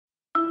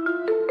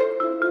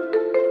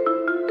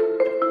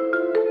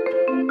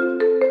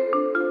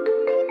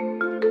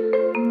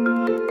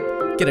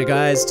G'day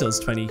guys,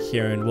 Tills20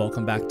 here and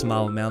welcome back to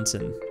Marble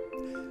Mountain.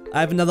 I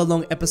have another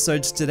long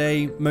episode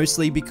today,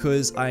 mostly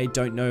because I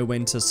don't know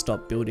when to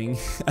stop building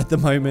at the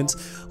moment.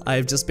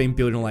 I've just been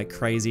building like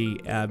crazy,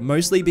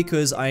 mostly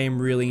because I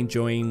am really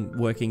enjoying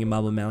working in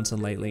Marble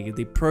Mountain lately.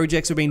 The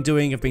projects we've been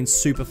doing have been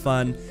super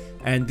fun,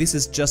 and this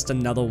is just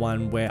another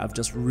one where I've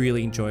just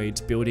really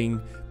enjoyed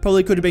building.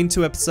 Probably could have been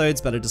 2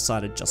 episodes, but I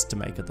decided just to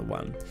make it the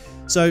one.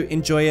 So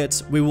enjoy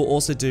it. We will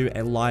also do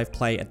a live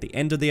play at the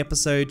end of the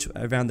episode,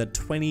 around the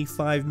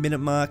 25-minute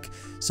mark.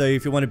 So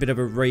if you want a bit of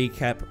a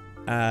recap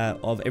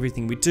of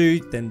everything we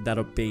do, then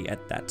that'll be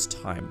at that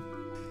time.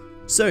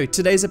 So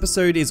today's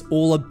episode is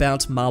all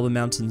about Marble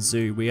Mountain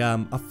Zoo. We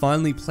are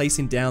finally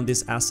placing down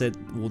this asset,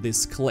 or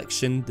this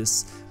collection,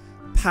 this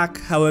pack,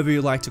 however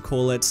you like to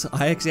call it.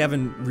 I actually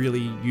haven't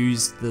really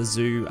used the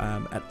zoo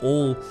at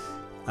all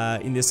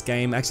in this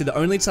game. Actually, the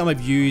only time I've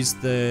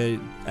used the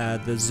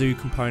zoo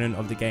component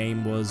of the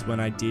game was when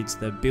I did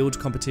the build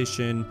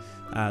competition,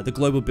 the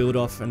global build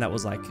off, and that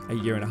was like a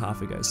year and a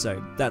half ago.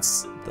 So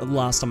that's the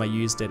last time I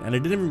used it, and I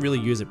didn't really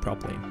use it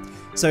properly.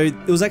 So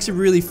it was actually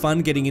really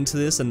fun getting into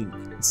this and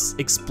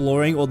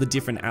exploring all the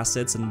different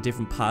assets and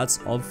different parts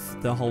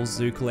of the whole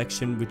zoo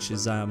collection, which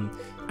is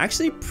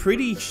actually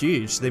pretty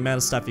huge, the amount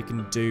of stuff you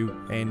can do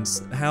and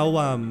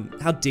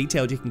how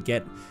detailed you can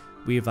get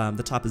with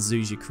the type of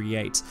zoos you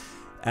create.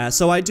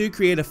 So I do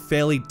create a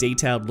fairly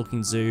detailed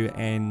looking zoo,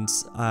 and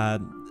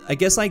I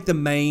guess like the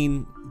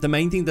main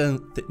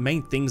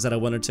things that I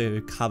wanted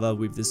to cover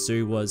with this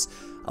zoo was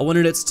I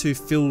wanted it to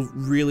feel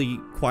really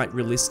quite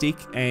realistic,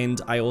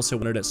 and I also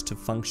wanted it to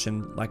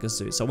function like a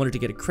zoo. So I wanted to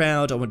get a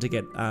crowd, I wanted to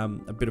get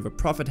a bit of a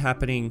profit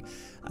happening.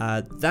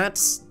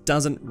 That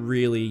doesn't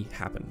really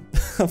happen,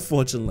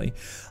 unfortunately.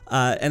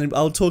 And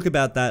I'll talk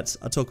about that,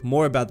 I'll talk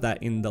more about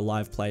that in the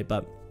live play,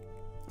 but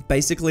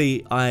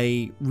basically,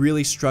 I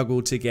really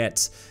struggle to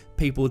get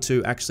people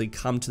to actually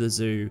come to the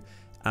zoo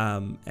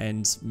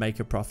and make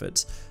a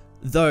profit.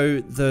 Though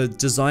the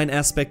design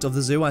aspect of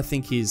the zoo I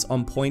think is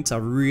on point. I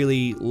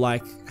really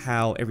like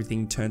how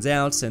everything turns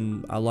out,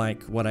 and I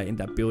like what I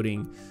end up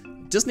building.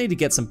 Just need to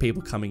get some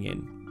people coming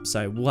in.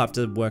 So we'll have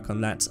to work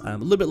on that a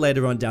little bit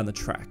later on down the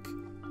track.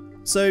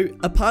 So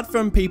apart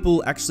from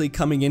people actually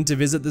coming in to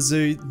visit the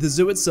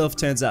zoo itself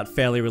turns out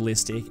fairly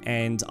realistic,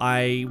 and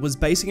I was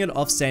basing it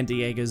off San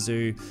Diego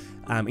Zoo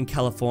in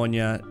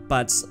California,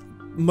 but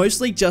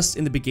mostly just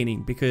in the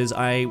beginning because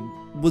I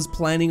was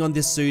planning on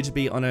this zoo to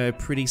be on a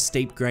pretty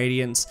steep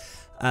gradient,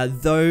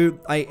 though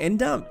I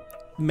end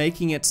up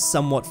making it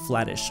somewhat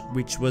flattish,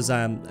 which was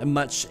a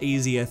much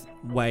easier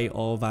way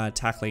of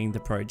tackling the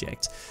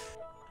project.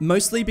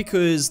 Mostly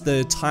because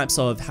the types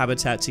of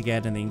habitat you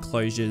get and the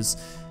enclosures,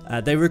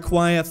 they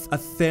require a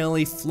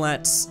fairly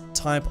flat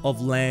type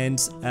of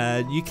land.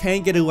 You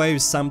can get away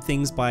with some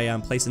things by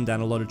placing down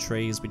a lot of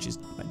trees, which is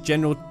a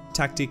general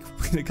tactic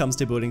when it comes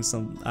to building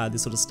some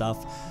this sort of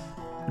stuff.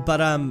 But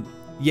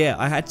yeah,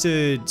 I had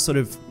to sort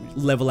of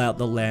level out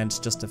the land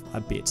just a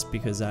bit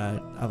because I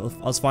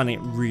was finding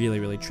it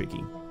really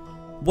tricky.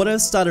 What I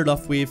started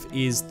off with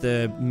is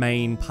the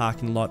main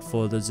parking lot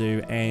for the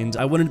zoo, and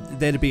I wanted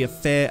there to be a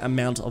fair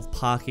amount of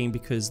parking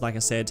because, like I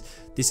said,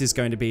 this is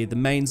going to be the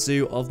main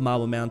zoo of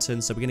Marble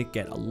Mountain, so we're going to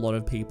get a lot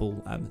of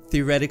people.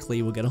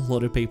 Theoretically, we'll get a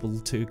lot of people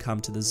to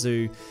come to the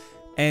zoo.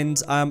 And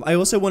I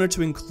also wanted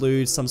to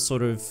include some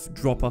sort of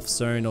drop-off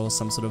zone or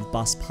some sort of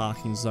bus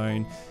parking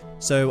zone.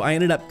 So I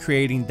ended up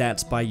creating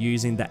that by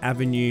using the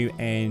avenue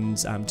and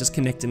just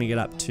connecting it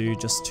up to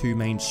just 2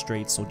 main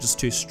streets, or just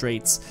 2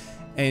 streets.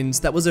 And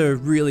that was a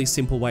really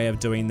simple way of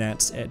doing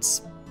that.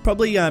 It's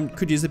probably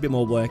could use a bit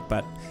more work,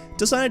 but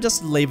decided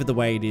just to leave it the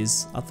way it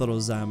is. I thought it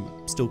was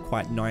still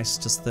quite nice,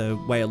 just the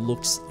way it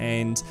looked,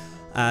 and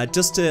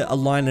just to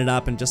align it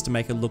up and just to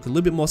make it look a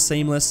little bit more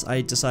seamless,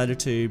 I decided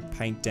to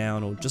paint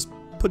down or just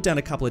put down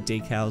a couple of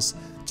decals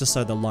just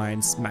so the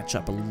lines match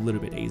up a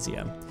little bit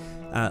easier.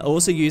 I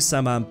also used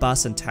some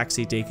bus and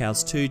taxi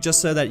decals too,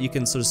 just so that you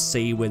can sort of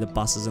see where the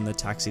buses and the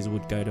taxis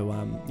would go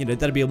to, you know,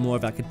 that'd be more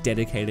of like a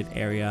dedicated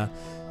area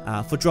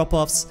for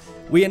drop-offs.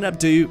 We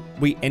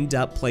end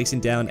up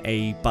placing down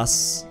a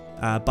bus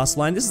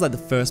line. This is like the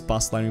first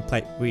bus line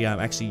we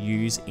actually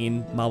use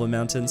in Marble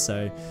Mountain,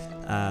 so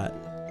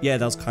yeah,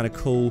 that was kind of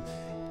cool.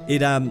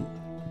 It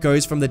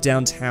goes from the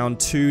downtown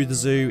to the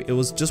zoo. It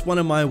was just one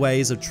of my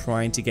ways of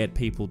trying to get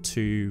people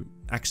to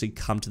actually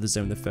come to the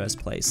zoo in the first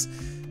place.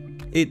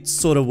 It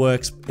sort of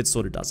works, it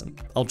sort of doesn't.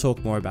 I'll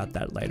talk more about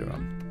that later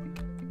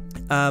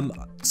on.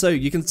 So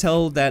you can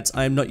tell that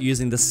I'm not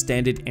using the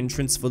standard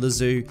entrance for the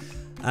zoo,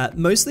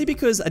 mostly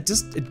because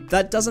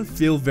that doesn't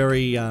feel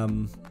very, I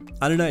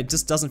don't know, it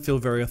just doesn't feel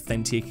very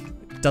authentic.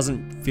 It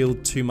doesn't feel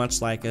too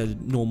much like a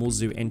normal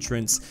zoo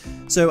entrance.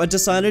 So I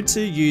decided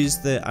to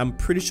use I'm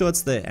pretty sure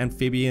it's the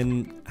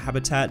amphibian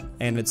habitat,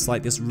 and it's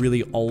like this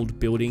really old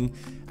building.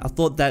 I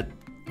thought that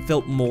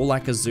felt more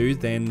like a zoo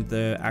than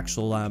the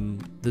actual,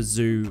 the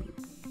zoo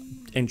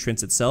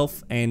entrance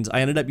itself, and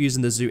I ended up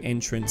using the zoo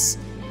entrance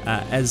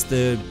as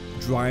the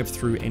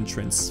drive-through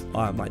entrance,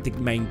 like the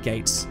main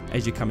gates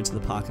as you come into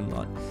the parking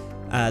lot.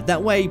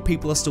 That way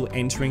people are still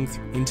entering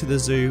into the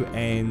zoo,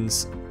 and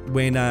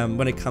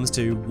when it comes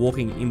to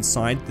walking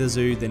inside the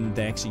zoo, then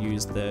they actually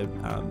use the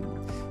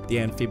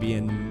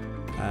amphibian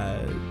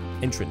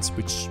entrance,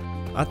 which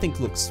I think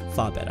looks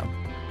far better.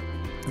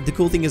 The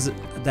cool thing is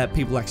that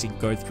people actually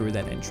go through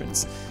that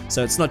entrance,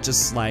 so it's not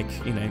just like,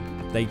 you know,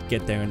 they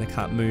get there and they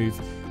can't move.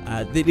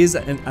 It is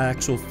an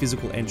actual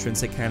physical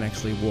entrance they can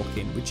actually walk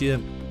in, which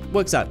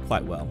works out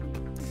quite well.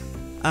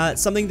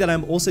 Something that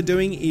I'm also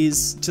doing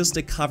is just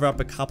to cover up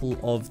a couple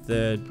of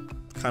the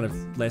kind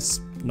of less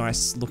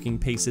nice looking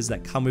pieces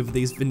that come with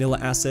these vanilla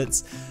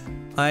assets.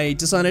 I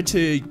decided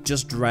to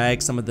just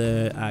drag some of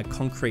the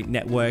concrete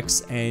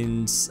networks,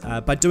 and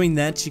by doing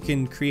that you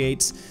can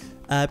create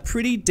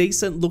pretty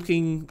decent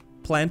looking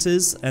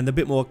planters and a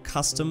bit more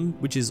custom,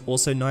 which is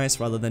also nice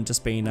rather than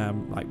just being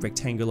like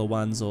rectangular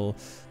ones. Or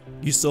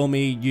you saw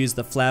me use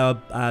the flower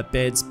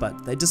beds,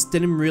 but they just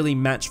didn't really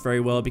match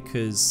very well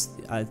because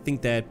I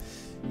think they're,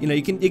 you know,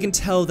 you can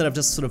tell that I've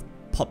just sort of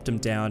popped them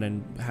down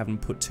and haven't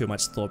put too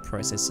much thought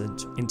process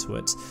into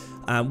it.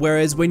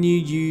 Whereas when you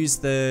use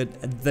the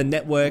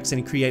networks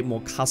and create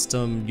more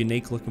custom,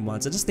 unique looking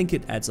ones, I just think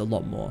it adds a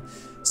lot more.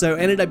 So I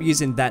ended up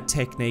using that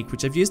technique,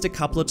 which I've used a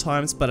couple of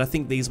times, but I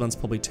think these ones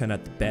probably turn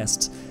out the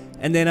best.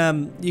 And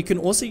then you can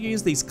also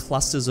use these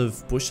clusters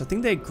of bush. I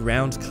think they're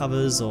ground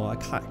covers, or I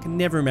can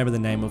never remember the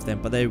name of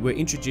them, but they were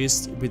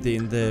introduced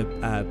within the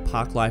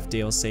Park Life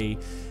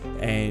DLC,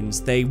 and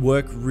they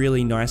work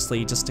really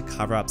nicely just to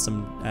cover up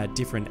some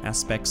different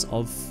aspects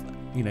of,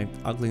 you know,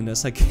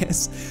 ugliness, I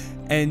guess.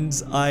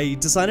 And I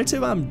decided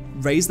to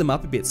raise them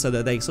up a bit so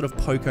that they sort of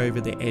poke over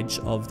the edge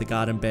of the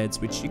garden beds,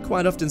 which you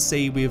quite often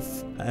see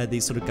with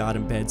these sort of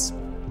garden beds.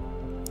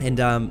 And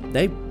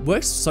they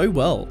work so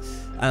well,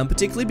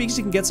 particularly because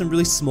you can get some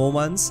really small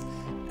ones.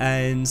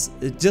 And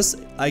it just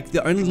like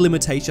the only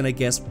limitation, I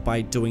guess,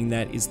 by doing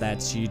that is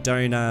that you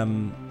don't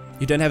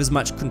have as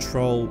much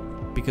control,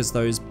 because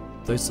those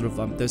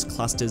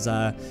clusters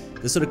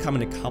they sort of come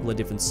in a couple of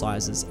different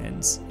sizes,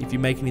 and if you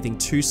make anything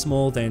too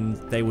small, then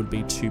they would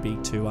be too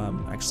big to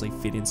actually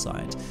fit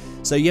inside.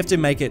 So you have to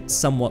make it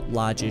somewhat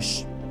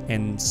largish,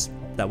 and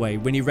that way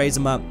when you raise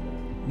them up,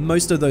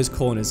 most of those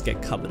corners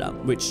get covered up,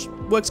 which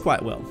works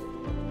quite well.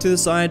 To the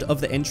side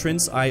of the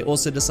entrance, I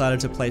also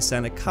decided to place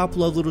down a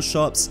couple of little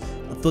shops.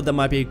 I thought that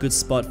might be a good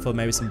spot for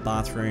maybe some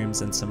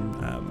bathrooms and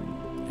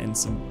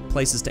some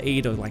places to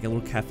eat, or like a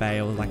little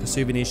cafe or like a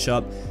souvenir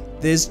shop.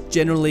 There's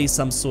generally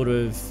some sort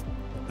of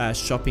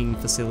shopping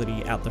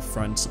facility out the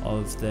front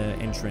of the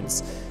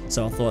entrance,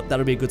 so I thought that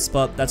would be a good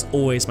spot. That's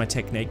always my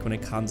technique when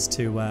it comes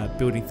to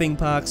building theme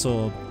parks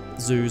or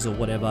zoos or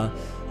whatever.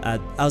 I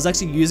was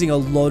actually using a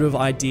lot of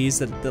ideas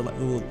that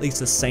or at least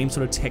the same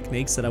sort of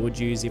techniques that I would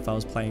use if I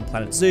was playing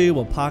Planet Zoo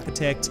or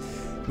Parkitect,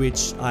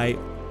 which I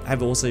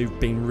have also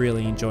been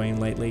really enjoying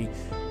lately.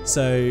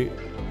 So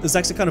it was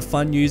actually kind of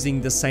fun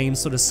using the same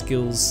sort of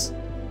skills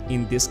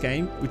in this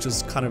game, which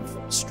was kind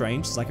of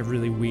strange. It's like a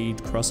really weird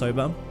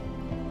crossover,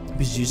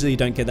 because usually you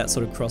don't get that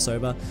sort of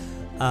crossover.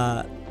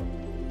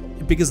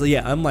 Because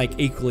yeah, I'm like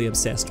equally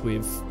obsessed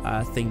with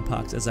theme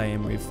parks as I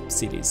am with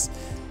cities.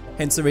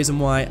 Hence the reason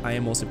why I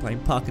am also playing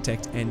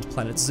Parkitect and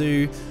Planet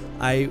Zoo.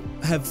 I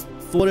have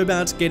thought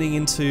about getting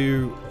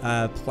into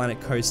Planet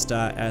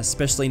Coaster,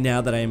 especially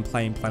now that I am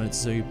playing Planet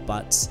Zoo,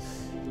 but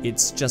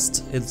it's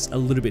a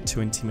little bit too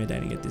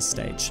intimidating at this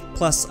stage.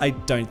 Plus, I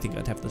don't think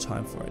I'd have the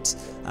time for it.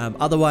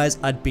 Otherwise,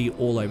 I'd be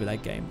all over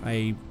that game.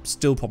 I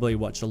still probably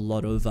watch a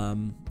lot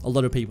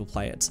of people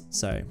play it,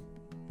 so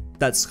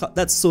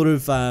that's sort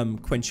of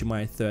quenching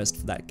my thirst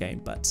for that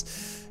game. But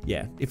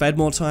yeah, if I had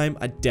more time,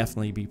 I'd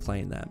definitely be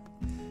playing that.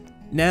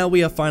 Now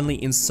we are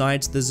finally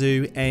inside the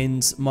zoo,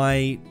 and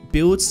my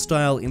build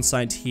style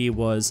inside here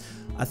was,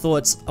 I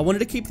thought I wanted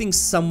to keep things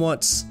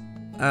somewhat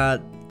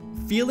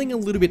feeling a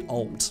little bit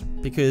old,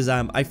 because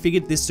I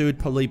figured this zoo had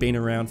probably been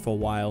around for a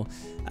while,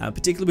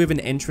 particularly with an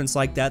entrance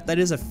like that. That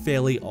is a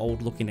fairly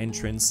old looking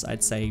entrance.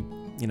 I'd say,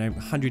 you know,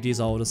 100 years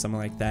old or something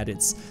like that.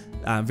 It's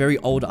very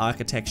old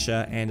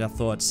architecture, and I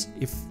thought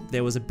if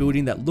there was a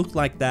building that looked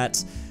like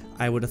that,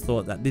 I would have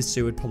thought that this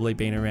zoo had probably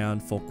been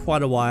around for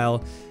quite a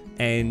while.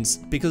 And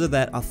because of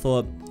that, I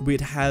thought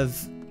we'd have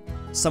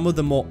some of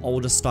the more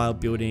older style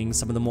buildings,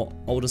 some of the more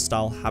older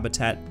style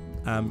habitat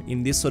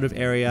in this sort of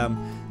area.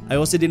 I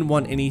also didn't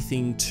want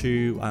anything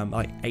to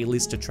like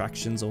A-list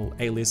attractions or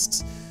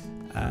A-list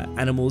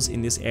animals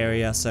in this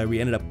area, so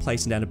we ended up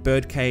placing down a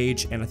bird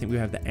cage, and I think we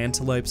have the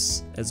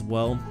antelopes as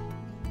well.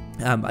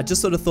 I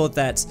just sort of thought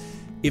that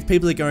if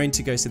people are going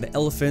to go see the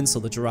elephants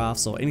or the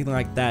giraffes or anything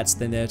like that,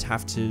 then they'd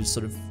have to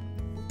sort of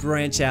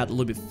branch out a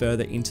little bit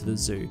further into the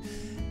zoo.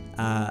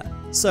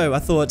 So I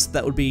thought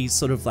that would be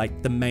sort of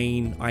like the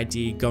main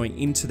idea going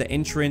into the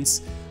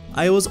entrance.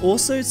 I was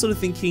also sort of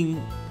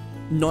thinking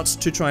not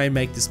to try and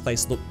make this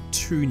place look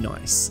too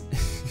nice,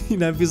 you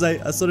know, because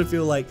I sort of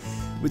feel like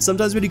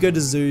sometimes when you go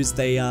to zoos,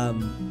 they,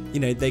 you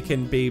know, they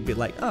can be a bit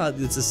like, oh,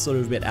 this is sort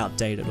of a bit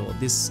outdated, or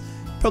this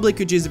probably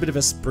could use a bit of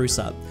a spruce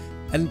up.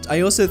 And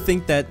I also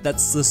think that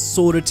that's the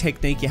sort of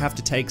technique you have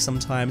to take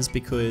sometimes,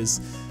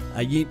 because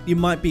you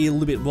might be a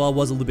little bit, well, I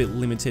was a little bit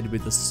limited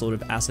with the sort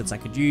of assets I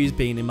could use.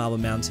 Being in Marble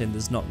Mountain,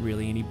 there's not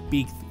really any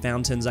big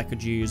fountains I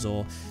could use,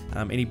 or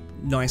any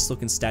nice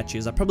looking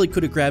statues. I probably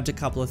could have grabbed a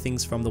couple of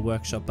things from the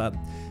workshop, but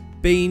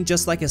being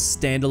just like a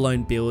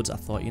standalone build, I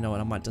thought, you know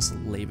what, I might just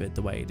leave it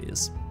the way it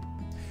is.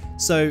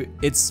 So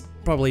it's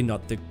probably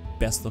not the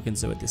best looking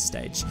zoo at this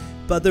stage,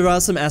 but there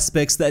are some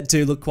aspects that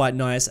do look quite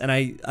nice, and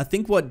I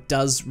think what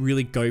does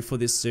really go for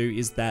this zoo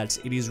is that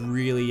it is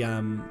really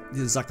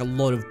there's like a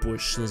lot of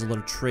bush, there's a lot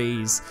of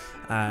trees.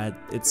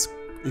 It's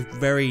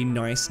very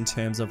nice in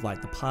terms of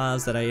like the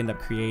paths that I end up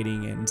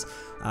creating, and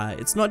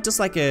it's not just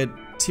like a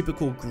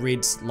typical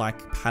grid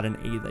like pattern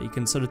either. You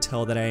can sort of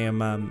tell that I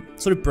am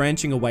sort of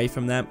branching away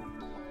from that,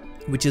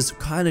 which is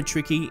kind of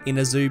tricky in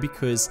a zoo,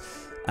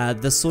 because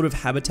the sort of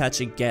habitats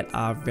you get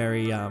are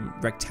very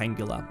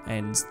rectangular,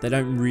 and they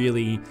don't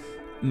really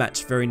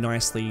match very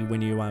nicely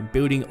when you are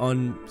building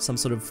on some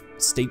sort of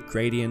steep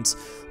gradient,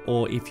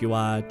 or if you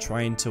are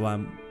trying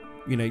to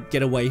you know,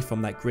 get away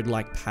from that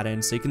grid-like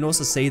pattern. So you can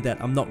also see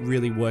that I'm not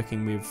really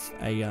working with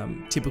a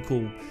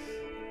typical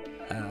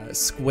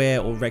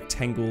square or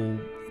rectangle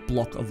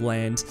block of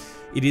land.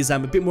 It is a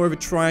bit more of a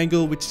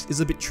triangle, which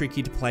is a bit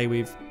tricky to play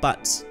with,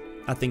 but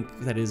I think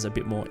that is a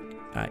bit more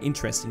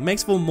interesting.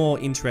 Makes for more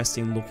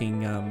interesting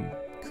looking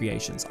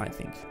creations, I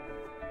think.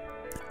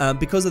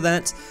 Because of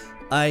that,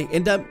 I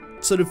end up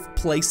sort of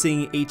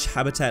placing each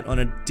habitat on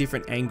a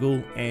different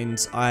angle,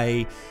 and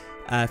I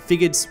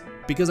figured,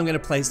 because I'm going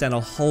to place down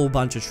a whole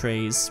bunch of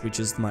trees, which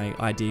is my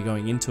idea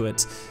going into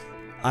it,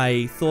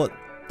 I thought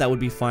that would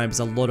be fine, because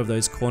a lot of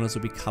those corners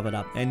would be covered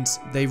up, and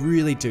they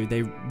really do,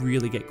 they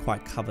really get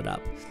quite covered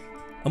up.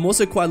 I'm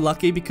also quite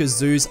lucky because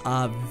zoos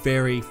are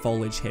very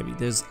foliage heavy.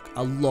 There's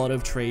a lot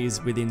of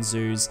trees within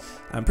zoos.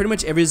 Pretty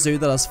much every zoo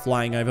that I was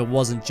flying over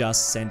wasn't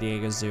just San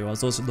Diego Zoo. I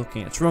was also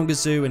looking at Taronga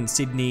Zoo in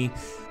Sydney.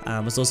 I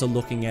was also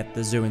looking at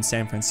the zoo in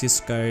San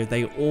Francisco.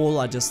 They all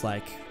are just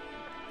like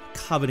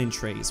covered in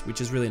trees, which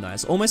is really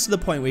nice. Almost to the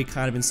point where you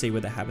can't even see where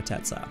the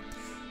habitats are.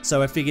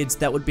 So I figured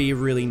that would be a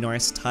really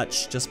nice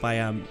touch, just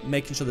by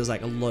making sure there's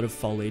like a lot of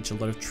foliage, a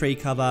lot of tree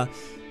cover.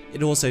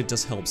 It also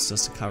just helps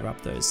just to cover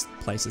up those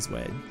places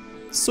where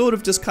sort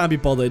of just can't be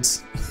bothered.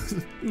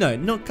 No,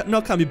 not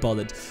can't be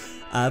bothered.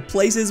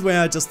 Places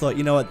where I just thought,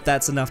 you know what,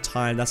 that's enough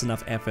time, that's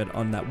enough effort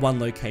on that one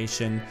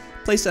location.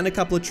 Place down a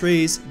couple of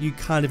trees, you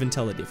can't even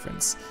tell the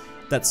difference.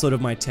 That's sort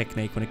of my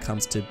technique when it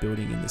comes to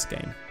building in this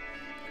game.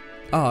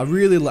 Oh, I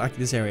really like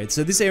this area.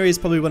 So this area is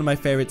probably one of my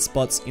favorite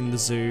spots in the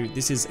zoo.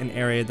 This is an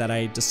area that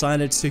I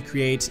decided to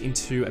create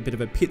into a bit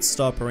of a pit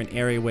stop, or an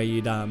area where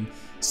you'd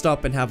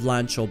stop and have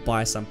lunch or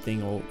buy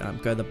something, or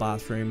go to the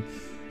bathroom.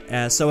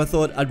 So I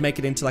thought I'd make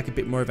it into like a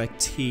bit more of a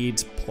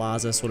tiered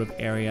plaza sort of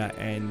area,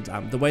 and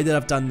the way that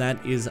I've done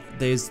that is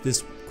there's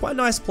this quite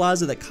nice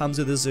plaza that comes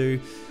with the zoo,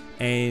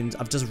 and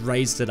I've just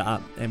raised it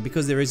up. And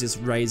because there is this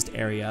raised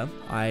area,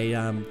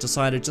 I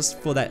decided just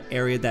for that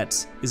area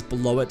that is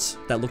below it,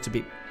 that looked a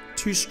bit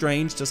too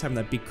strange, just having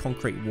that big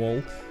concrete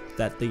wall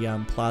that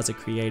the plaza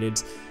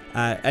created.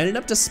 I ended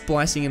up just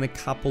splicing in a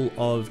couple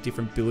of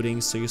different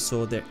buildings. So you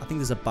saw that I think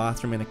there's a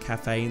bathroom and a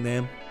cafe in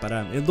there, but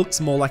it looks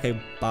more like a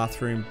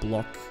bathroom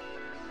block,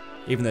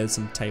 even though there's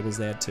some tables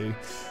there too.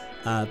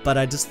 But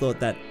I just thought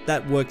that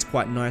that worked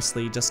quite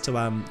nicely, just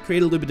to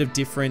create a little bit of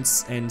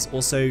difference. And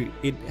also,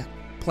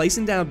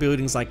 placing down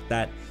buildings like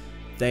that,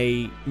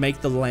 they make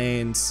the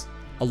land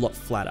a lot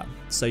flatter,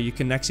 so you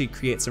can actually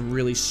create some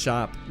really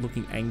sharp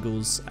looking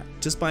angles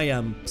just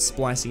by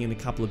splicing in a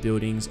couple of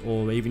buildings,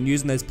 or even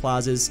using those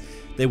plazas.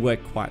 They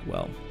work quite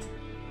well.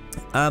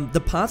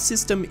 The path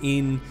system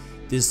in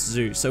this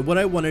zoo, so what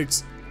I wanted,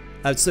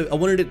 I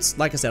wanted it,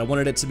 like I said, I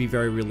wanted it to be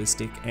very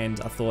realistic, and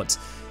I thought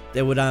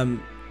there would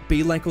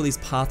be like all these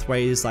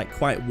pathways, like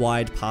quite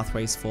wide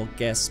pathways for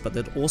guests, but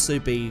there'd also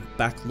be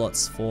back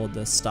lots for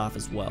the staff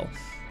as well.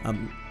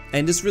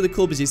 And it's really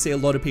cool because you see a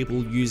lot of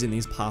people using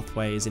these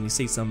pathways, and you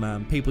see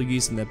some people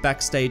using the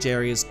backstage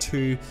areas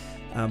too,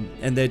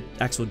 and they're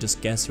actual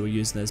just guests who are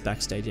using those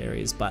backstage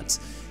areas. But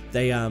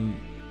they,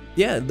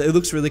 yeah, it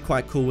looks really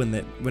quite cool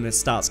when it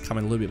starts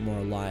coming a little bit more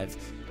alive.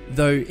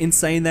 Though in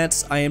saying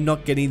that, I am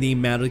not getting the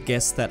amount of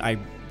guests that I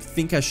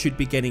think I should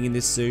be getting in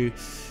this zoo,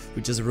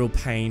 which is a real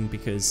pain,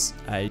 because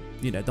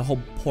you know, the whole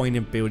point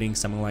of building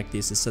something like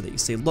this is so that you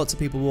see lots of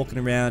people walking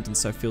around, and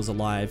so it feels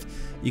alive.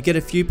 You get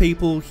a few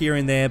people here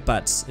and there,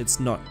 but it's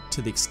not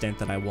to the extent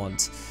that I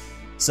want.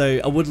 So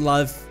I would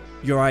love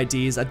your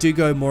ideas. I do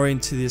go more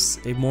into this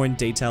more in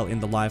detail in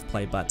the live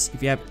play, but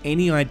if you have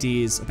any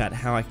ideas about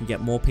how I can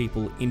get more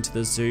people into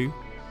the zoo,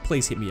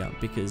 please hit me up,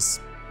 because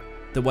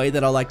the way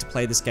that I like to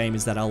play this game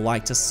is that I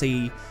like to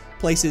see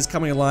places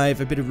coming alive,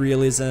 a bit of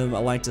realism. I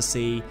like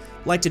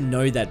to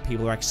know that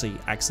people are actually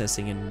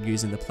accessing and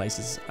using the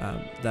places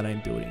that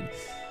I'm building.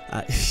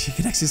 You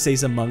can actually see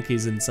some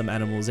monkeys and some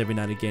animals every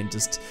now and again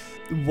just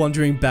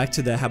wandering back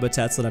to the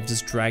habitats that I've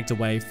just dragged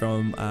away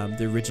from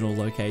the original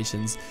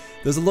locations.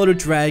 There's a lot of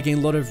dragging,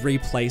 a lot of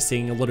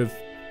replacing, a lot of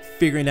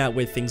figuring out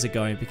where things are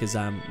going because,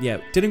 yeah,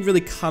 it didn't really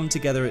come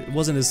together. It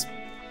wasn't as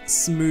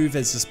smooth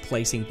as just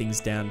placing things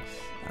down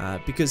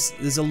because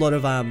there's a lot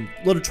of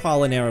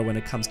trial and error when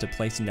it comes to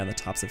placing down the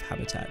types of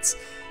habitats.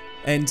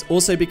 And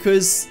also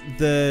because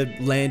the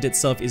land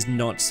itself is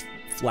not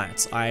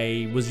flat,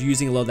 I was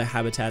using a lot of the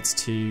habitats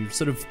to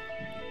sort of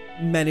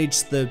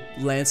manage the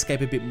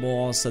landscape a bit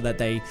more so that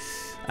they,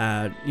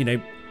 you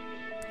know,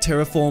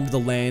 terraformed the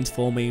land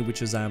for me,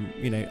 which was,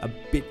 you know, a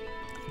bit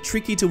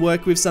tricky to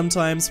work with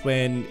sometimes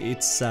when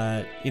it's,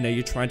 you know,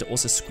 you're trying to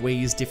also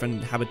squeeze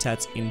different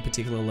habitats in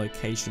particular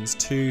locations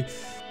too.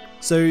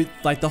 So,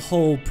 like, the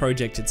whole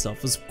project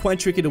itself was quite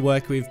tricky to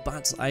work with,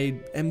 but I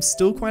am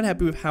still quite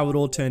happy with how it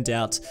all turned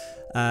out.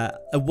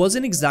 It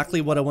wasn't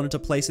exactly what I wanted to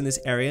place in this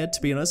area,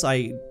 to be honest.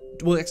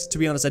 Well, to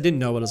be honest, I didn't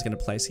know what I was going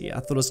to place here. I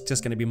thought it was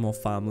just going to be more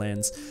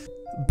farmlands.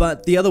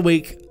 But the other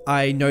week,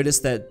 I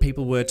noticed that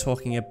people were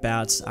talking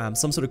about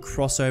some sort of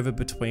crossover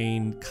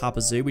between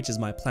Carpa Zoo, which is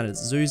my Planet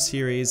Zoo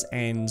series,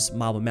 and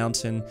Marble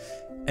Mountain,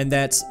 and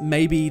that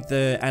maybe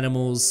the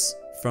animals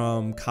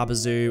from Carpa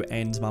Zoo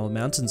and Marble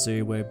Mountain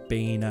Zoo were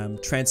being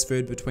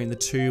transferred between the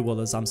two, or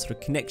there's some sort of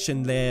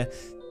connection there.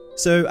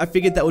 So I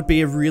figured that would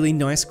be a really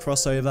nice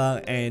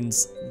crossover, and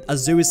a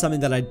zoo is something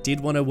that I did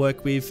want to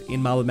work with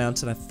in Marble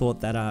Mountain. I thought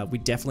that we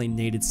definitely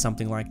needed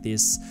something like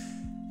this,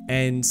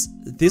 and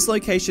this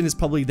location is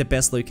probably the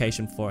best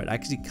location for it. I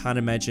actually can't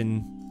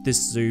imagine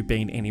this zoo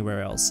being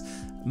anywhere else,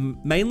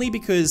 mainly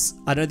because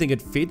I don't think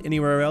it'd fit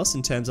anywhere else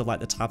in terms of like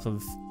the type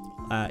of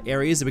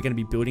areas that we're going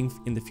to be building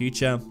in the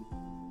future.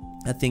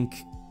 I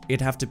think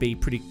it'd have to be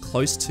pretty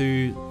close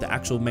to the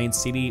actual main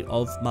city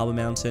of Marble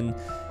Mountain,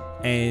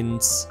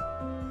 and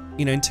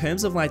you know, in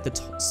terms of like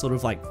the sort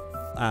of like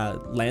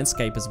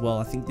landscape as well,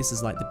 I think this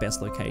is like the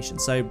best location.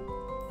 So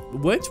it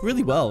worked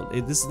really well.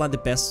 This is like the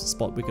best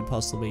spot we could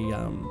possibly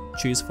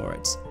choose for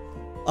it.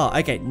 Oh,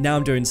 okay, now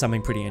I'm doing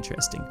something pretty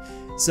interesting.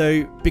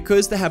 So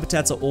because the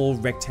habitats are all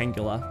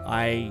rectangular,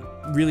 I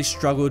really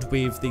struggled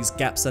with these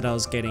gaps that I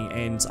was getting,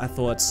 and I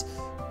thought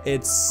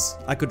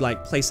I could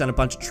like place down a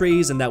bunch of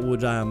trees and that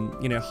would,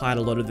 you know, hide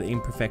a lot of the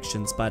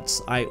imperfections.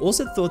 But I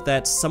also thought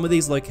that some of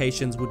these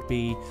locations would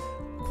be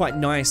quite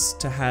nice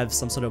to have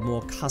some sort of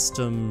more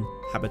custom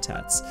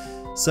habitats.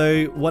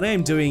 So what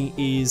I'm doing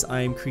is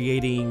I'm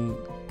creating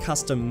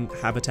custom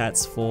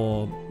habitats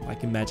for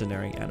like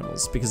imaginary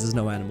animals, because there's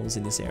no animals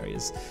in these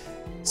areas.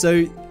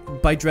 So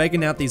by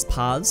dragging out these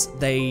paths,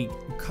 they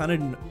kind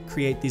of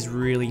create these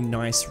really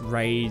nice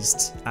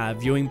raised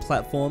viewing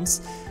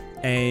platforms.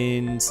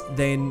 And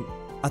then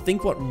I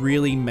think what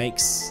really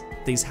makes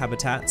these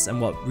habitats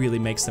and what really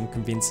makes them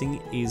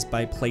convincing is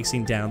by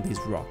placing down these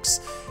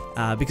rocks.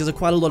 Because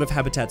quite a lot of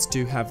habitats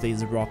do have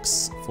these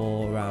rocks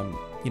for,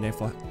 you know,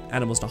 for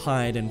animals to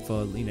hide and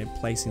for, you know,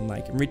 placing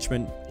like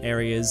enrichment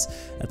areas.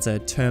 That's a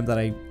term that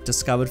I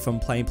discovered from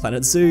playing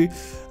Planet Zoo.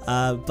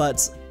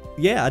 But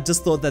yeah, I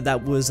just thought that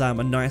that was a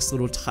nice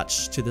little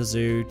touch to the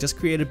zoo. Just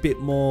create a bit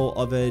more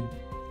of a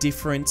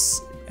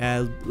difference,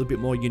 a little bit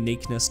more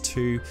uniqueness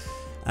to.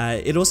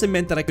 It also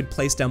meant that I could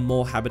place down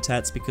more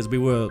habitats because we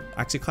were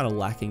actually kind of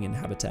lacking in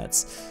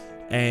habitats.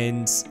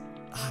 And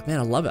oh man,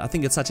 I love it. I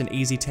think it's such an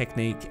easy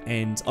technique,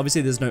 and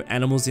obviously there's no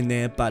animals in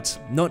there, but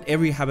not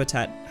every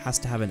habitat has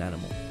to have an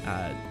animal.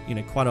 You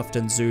know, quite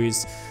often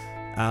zoos,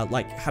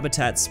 like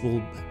habitats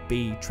will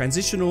be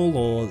transitional,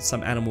 or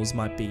some animals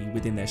might be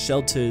within their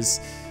shelters.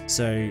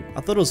 So I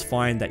thought it was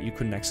fine that you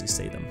couldn't actually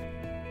see them.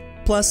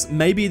 Plus,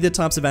 maybe the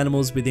types of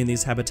animals within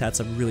these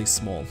habitats are really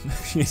small.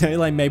 You know,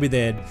 like maybe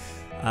they're,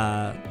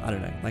 I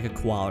don't know, like a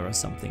koala or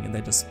something, and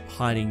they're just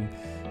hiding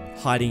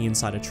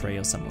inside a tree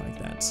or something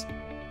like that.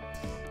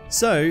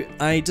 So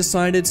I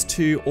decided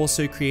to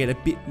also create a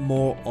bit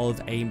more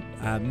of a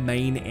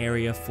main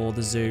area for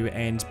the zoo,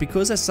 and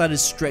because I started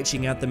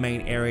stretching out the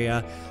main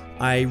area,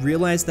 I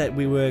realized that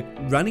we were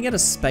running out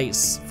of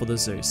space for the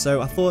zoo.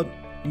 So I thought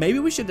maybe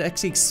we should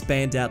actually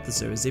expand out the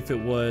zoo as if it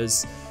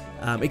was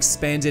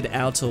expanded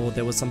out, or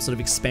there was some sort of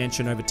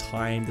expansion over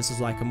time. This was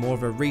like a more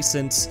of a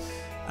recent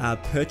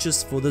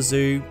purchase for the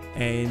zoo,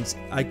 and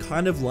I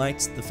kind of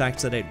liked the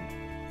fact that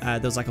there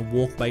was like a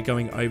walkway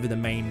going over the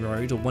main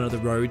road, or one of the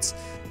roads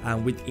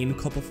within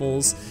Copper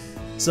Falls.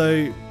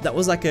 So that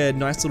was like a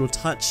nice little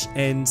touch,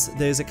 and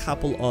there's a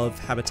couple of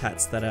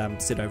habitats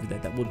that sit over there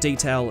that we'll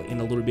detail in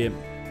a little bit.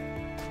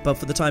 But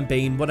for the time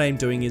being, what I'm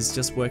doing is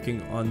just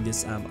working on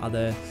this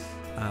other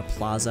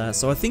plaza.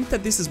 So I think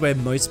that this is where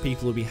most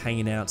people will be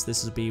hanging out.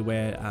 This would be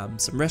where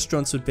some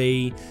restaurants would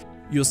be.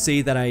 You'll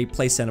see that I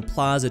placed down a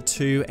plaza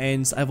too,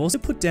 and I've also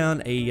put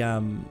down a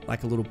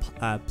like a little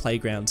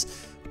playground.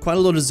 Quite a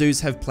lot of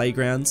zoos have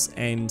playgrounds,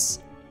 and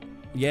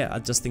yeah, I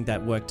just think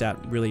that worked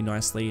out really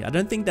nicely. I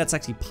don't think that's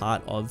actually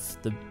part of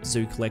the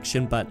zoo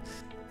collection, but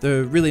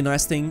the really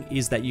nice thing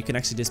is that you can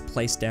actually just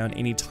place down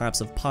any types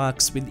of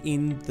parks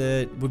within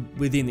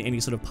any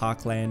sort of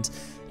parkland,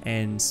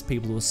 and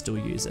people will still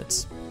use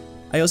it.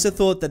 I also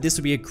thought that this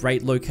would be a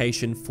great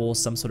location for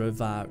some sort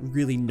of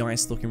really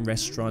nice looking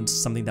restaurant,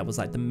 something that was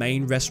like the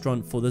main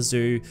restaurant for the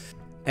zoo.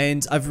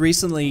 And I've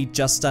recently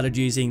just started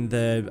using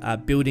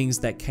the buildings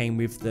that came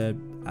with the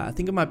I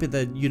think it might be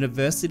the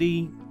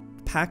university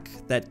pack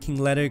that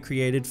King Leto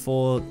created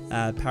for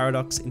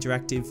Paradox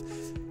Interactive.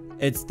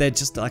 They're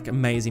just like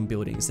amazing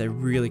buildings. They're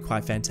really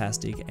quite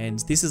fantastic, and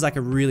this is like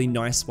a really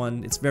nice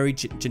one. It's very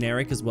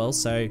generic as well,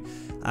 so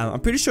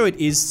I'm pretty sure it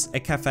is a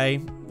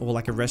cafe or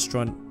like a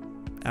restaurant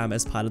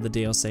as part of the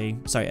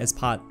DLC. Sorry, as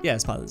part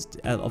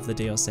of the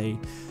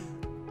DLC.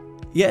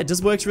 Yeah, it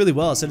just works really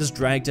well. So I just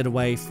dragged it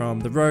away from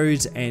the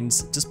road and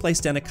just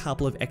placed down a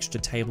couple of extra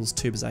tables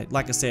too, because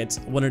like I said,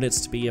 I wanted it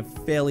to be a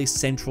fairly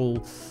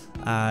central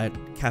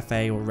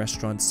cafe or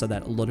restaurant so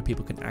that a lot of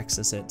people can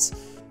access it.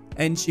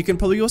 And you can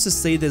probably also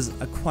see there's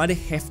quite a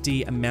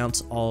hefty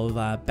amount of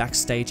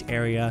backstage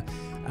area.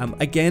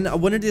 Again, I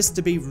wanted this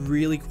to be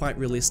really quite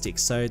realistic,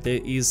 so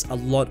there is a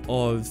lot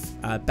of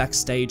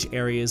backstage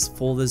areas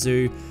for the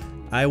zoo.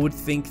 I would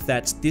think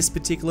that this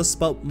particular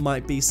spot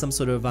might be some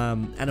sort of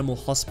animal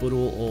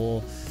hospital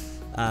or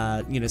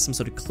you know, some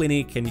sort of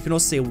clinic, and you can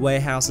also see a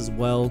warehouse as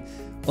well.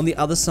 On the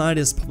other side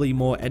is probably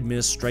more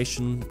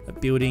administration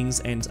buildings,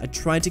 and I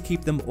tried to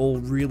keep them all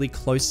really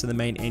close to the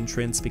main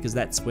entrance because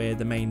that's where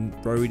the main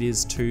road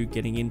is to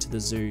getting into the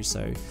zoo.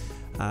 So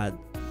I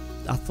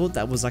thought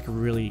that was like a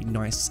really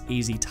nice,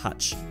 easy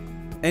touch.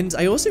 And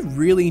I also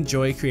really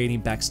enjoy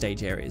creating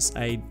backstage areas.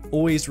 I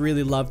always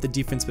really love the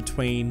difference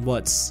between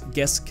what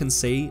guests can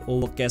see or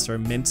what guests are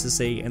meant to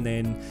see, and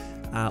then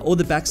all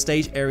the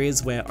backstage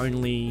areas where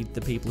only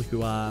the people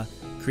who are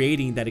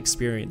creating that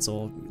experience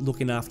or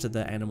looking after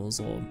the animals,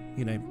 or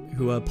you know,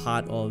 who are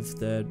part of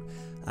the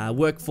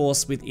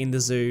workforce within the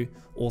zoo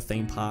or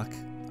theme park.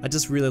 I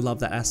just really love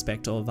that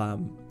aspect of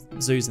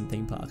zoos and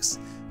theme parks.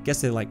 I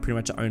guess they're like pretty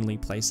much the only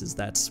places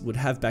that would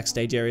have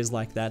backstage areas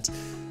like that.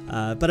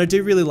 But I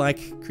do really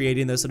like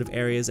creating those sort of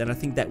areas, and I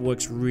think that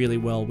works really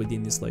well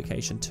within this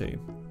location too.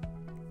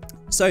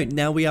 So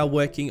now we are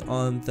working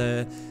on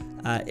the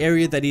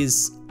area that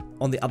is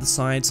on the other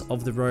side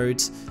of the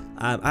road.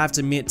 I have to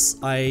admit,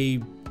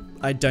 I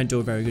don't do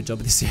a very good job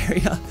of this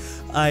area.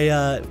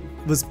 I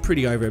was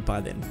pretty over it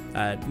by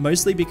then,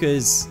 mostly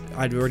because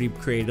I'd already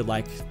created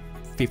like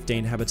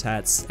 15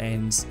 habitats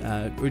and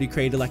already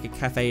created like a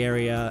cafe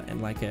area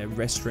and like a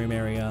restroom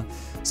area.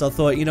 So I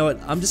thought, you know what,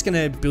 I'm just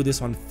gonna build this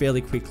one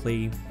fairly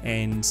quickly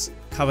and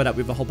cover it up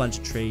with a whole bunch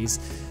of trees.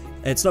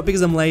 It's not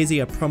because I'm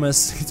lazy, I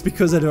promise. It's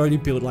because I'd already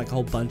built like a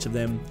whole bunch of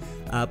them.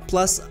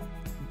 Plus,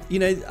 you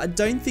know, I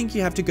don't think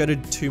you have to go to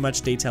too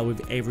much detail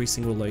with every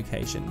single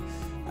location.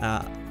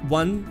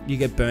 One, you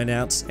get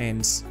burnout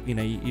and, you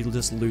know, you'll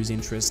just lose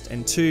interest.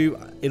 And two,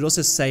 it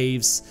also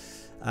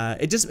saves,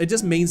 it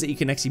just means that you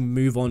can actually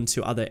move on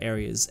to other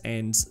areas.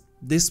 And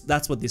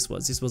that's what this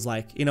was. This was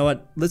like, you know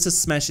what, let's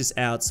just smash this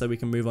out so we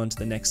can move on to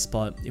the next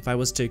spot. If I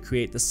was to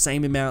create the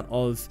same amount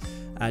of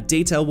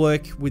detail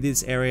work with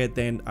this area,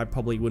 then I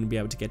probably wouldn't be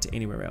able to get to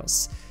anywhere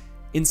else.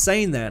 In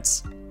saying that,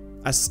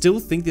 I still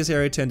think this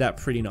area turned out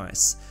pretty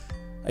nice.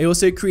 I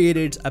also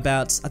created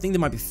about, I think there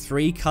might be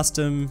 3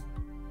 custom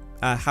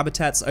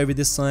habitats over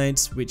this side,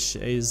 which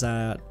is,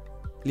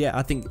 yeah,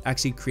 I think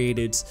actually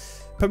created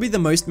probably the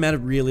most amount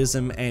of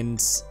realism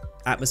and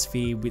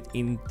atmosphere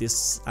within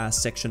this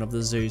section of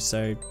the zoo.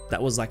 So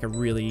that was like a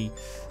really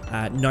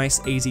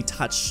nice, easy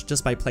touch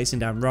just by placing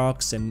down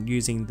rocks and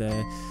using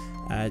the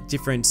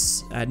different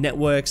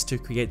networks to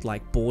create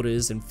like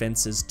borders and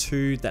fences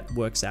too. That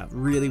works out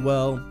really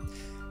well.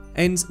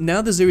 And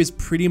now the zoo is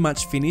pretty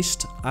much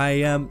finished. I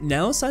am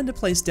now starting to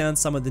place down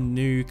some of the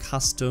new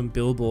custom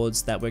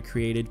billboards that were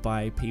created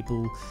by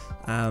people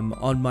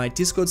on my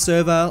Discord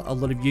server. A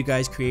lot of you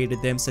guys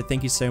created them, so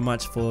thank you so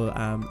much for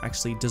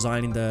actually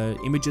designing the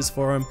images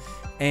for them.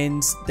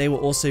 And they were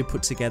also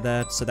put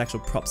together, so the actual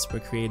props were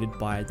created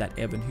by that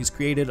Evan, who's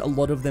created a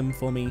lot of them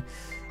for me.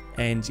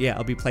 And yeah,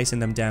 I'll be placing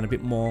them down a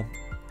bit more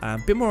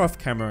off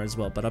camera as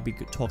well, but I'll be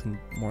talking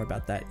more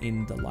about that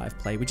in the live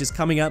play, which is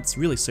coming up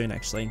really soon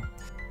actually.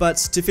 But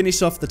to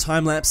finish off the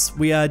time lapse,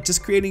 we are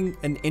just creating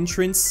an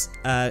entrance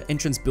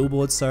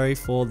billboard, sorry,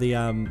 for the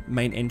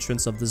main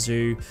entrance of the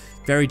zoo.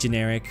 Very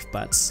generic,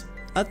 but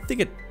I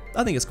think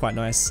it's quite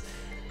nice.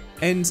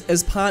 And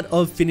as part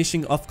of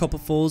finishing off Copper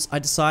Falls, I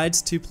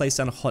decided to place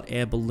down a hot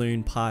air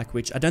balloon park,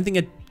 which I don't think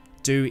I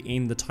do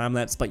in the time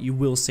lapse, but you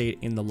will see it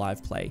in the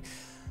live play.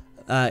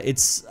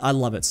 I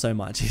love it so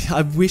much.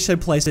 I wish I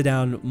placed it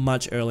down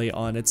much earlier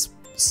on. It's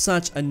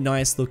such a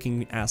nice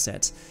looking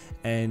asset.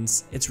 And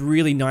it's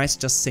really nice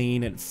just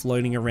seeing it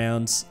floating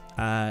around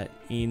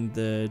in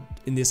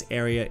this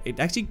area. It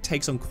actually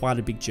takes on quite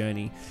a big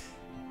journey.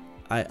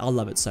 I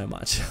love it so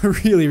much. I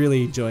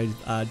really enjoyed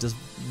just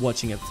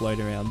watching it float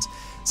around.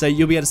 So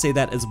you'll be able to see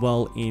that as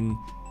well in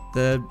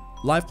the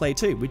live play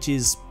too, which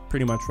is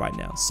pretty much right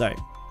now. So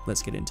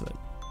let's get into it.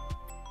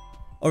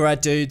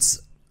 Alright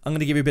dudes, I'm going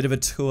to give you a bit of a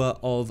tour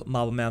of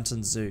Marble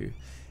Mountain Zoo.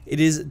 It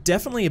is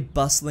definitely a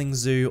bustling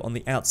zoo on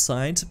the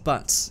outside,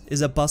 but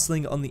is it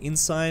bustling on the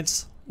inside?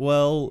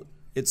 Well,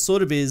 it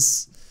sort of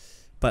is,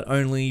 but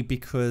only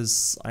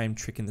because I'm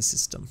tricking the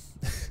system.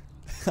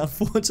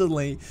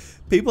 Unfortunately,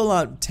 people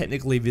aren't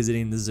technically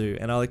visiting the zoo,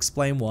 and I'll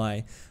explain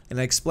why. And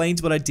I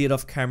explained what I did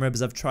off camera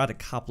because I've tried a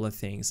couple of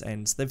things,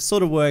 and they've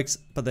sort of worked,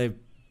 but they've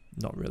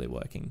not really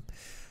working.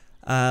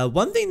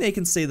 One thing they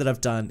can see that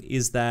I've done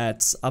is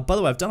that, by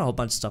the way, I've done a whole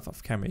bunch of stuff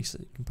off camera, so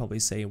you can probably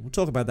see. We'll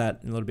talk about that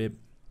in a little bit.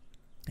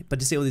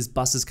 But you see all these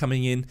buses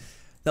coming in.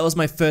 That was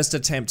my first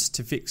attempt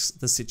to fix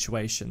the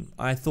situation.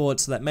 I thought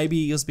that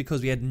maybe it was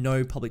because we had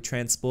no public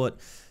transport.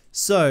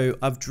 So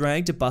I've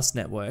dragged a bus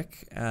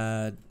network.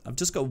 I've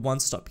just got one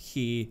stop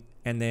here,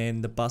 and then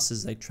the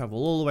buses, they travel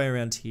all the way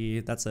around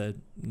here. That's a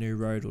new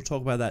road. We'll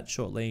talk about that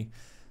shortly.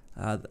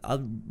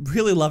 I'm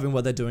really loving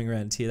what they're doing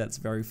around here. That's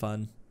very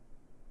fun.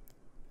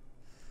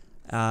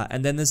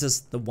 And then there's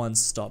just the one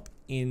stop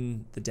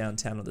in the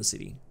downtown of the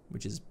city,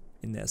 which is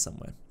in there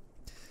somewhere.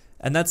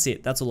 And that's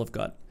it. That's all I've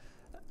got.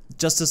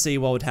 Just to see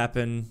what would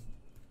happen.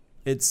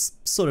 It's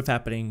sort of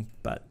happening,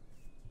 but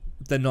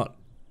they're not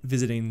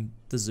visiting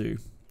the zoo,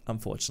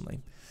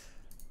 unfortunately.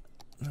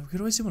 We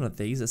could always do one of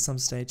these at some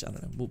stage. I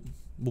don't know.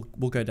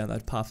 We'll go down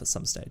that path at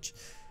some stage.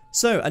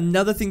 So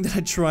another thing that I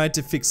tried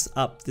to fix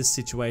up this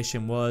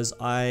situation was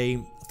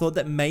I thought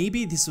that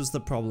maybe this was the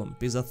problem,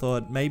 because I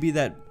thought maybe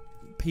that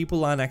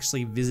people aren't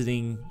actually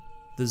visiting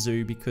the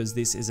zoo because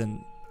this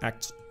isn't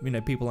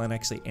people aren't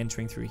actually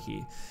entering through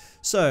here.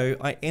 So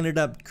I ended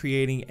up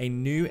creating a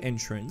new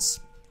entrance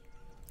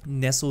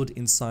nestled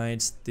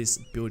inside this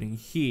building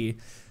here.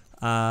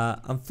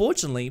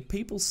 Unfortunately,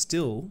 people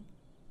still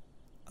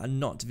are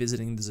not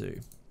visiting the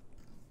zoo.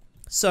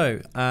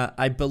 So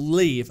I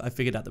believe I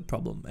figured out the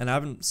problem, and I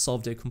haven't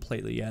solved it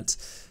completely yet.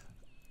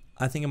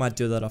 I think I might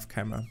do that off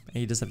camera, and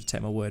you just have to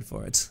take my word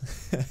for it.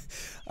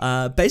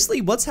 Basically,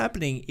 what's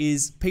happening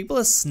is people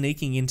are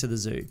sneaking into the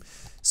zoo.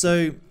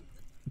 So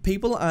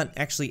people aren't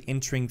actually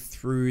entering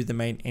through the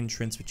main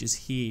entrance, which is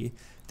here.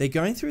 They're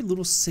going through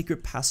little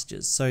secret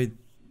passages. So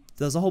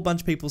there's a whole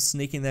bunch of people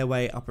sneaking their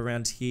way up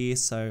around here.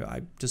 So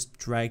I just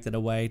dragged it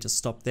away to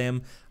stop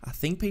them. I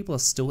think people are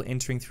still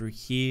entering through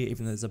here,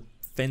 even though there's a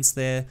fence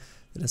there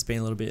that has been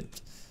a little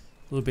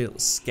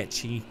bit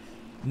sketchy.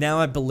 Now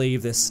I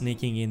believe they're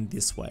sneaking in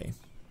this way.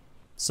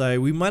 So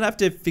we might have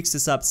to fix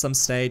this up some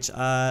stage.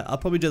 I'll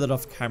probably do that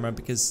off camera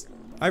because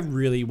I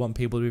really want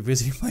people to be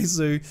visiting my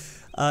zoo.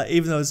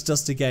 Even though it's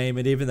just a game,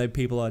 and even though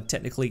people are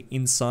technically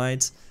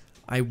inside,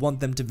 I want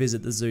them to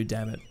visit the zoo,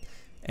 damn it.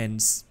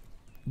 And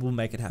we'll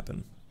make it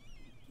happen.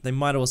 They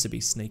might also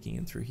be sneaking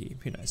in through here,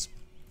 who knows.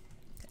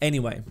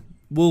 Anyway,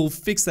 we'll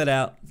fix that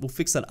out. We'll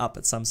fix that up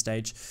at some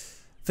stage.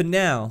 For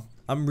now,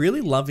 I'm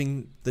really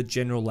loving the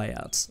general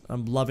layout.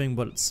 I'm loving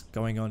what's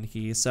going on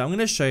here. So I'm going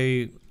to show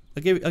you,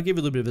 I'll give you a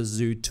little bit of a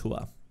zoo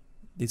tour.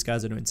 These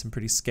guys are doing some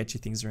pretty sketchy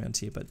things around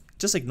here, but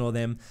just ignore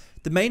them.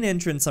 The main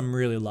entrance I'm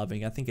really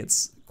loving. I think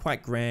it's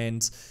quite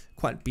grand,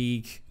 quite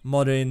big,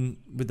 modern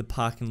with the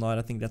parking lot.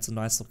 I think that's a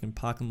nice looking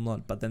parking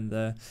lot, but then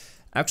the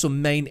actual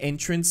main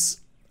entrance,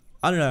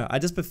 I don't know. I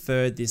just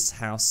prefer this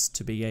house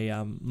to be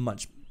a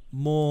much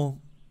more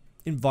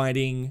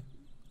inviting,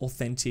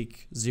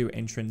 authentic zoo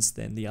entrance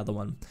than the other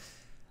one.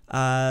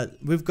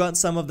 We've got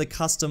some of the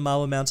custom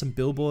Marble Mountain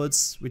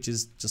billboards, which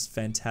is just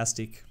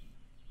fantastic.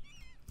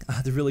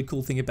 The really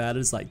cool thing about it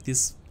is like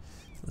this.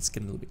 Let's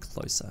get a little bit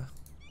closer.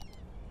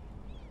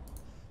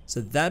 So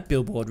that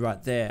billboard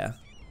right there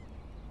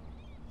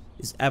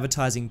is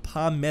advertising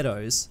Palm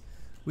Meadows,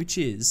 which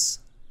is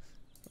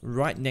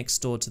right next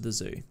door to the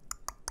zoo.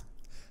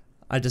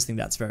 I just think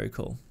that's very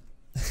cool.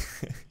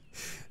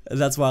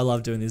 That's why I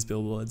love doing these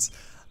billboards.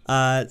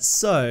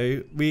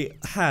 So we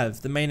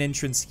have the main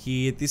entrance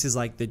here. This is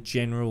like the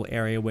general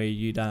area where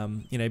you'd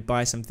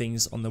buy some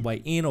things on the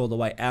way in or the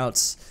way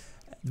out.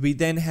 We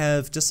then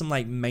have just some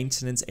like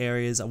maintenance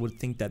areas. I would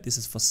think that this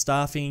is for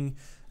staffing.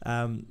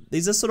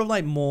 These are sort of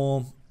like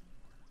more,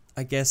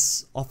 I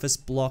guess, office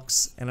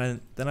blocks. And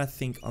then I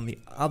think on the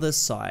other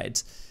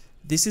side,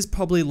 this is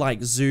probably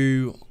like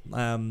zoo,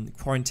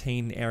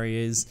 quarantine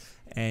areas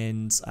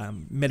and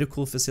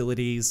medical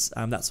facilities,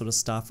 that sort of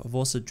stuff. I've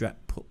also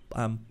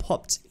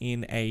popped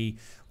in a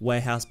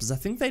warehouse because I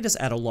think they just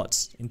add a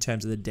lot in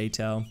terms of the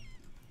detail.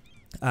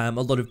 A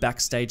lot of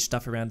backstage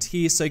stuff around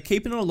here, so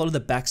keeping a lot of the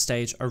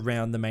backstage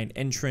around the main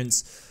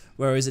entrance,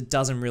 whereas it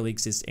doesn't really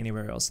exist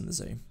anywhere else in the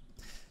zoo.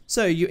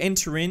 So you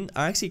enter in.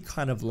 I actually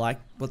kind of like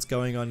what's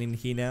going on in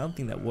here now. I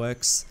think that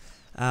works.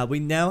 We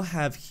now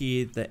have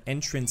here the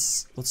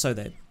entrance, well, so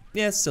that,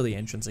 yeah, it's still the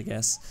entrance, I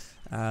guess,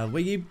 where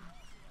you,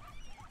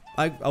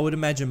 I would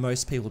imagine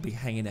most people will be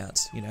hanging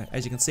out. You know,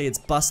 as you can see, it's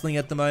bustling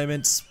at the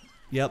moment.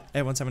 Yep,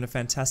 everyone's having a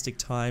fantastic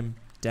time.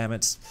 Damn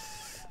it.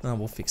 Oh,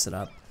 we'll fix it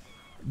up.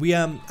 We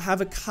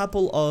have a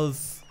couple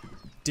of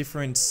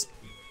different,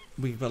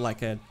 we've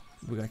actually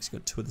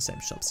got two of the same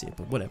shops here,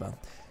 but whatever.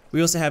 We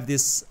also have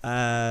this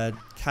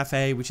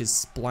cafe, which is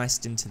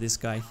spliced into this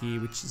guy here,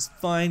 which is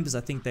fine because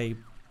I think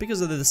because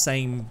they're the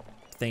same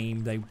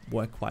theme, they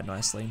work quite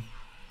nicely.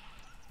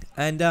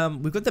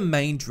 And we've got the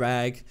main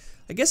drag,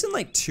 I guess, in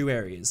like two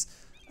areas.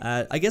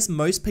 I guess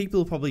most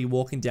people are probably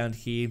walking down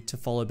here to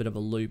follow a bit of a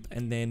loop,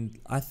 and then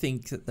I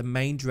think that the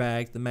main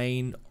drag, the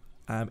main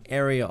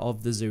area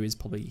of the zoo is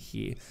probably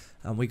here.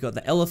 We got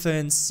the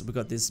elephants, we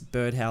got this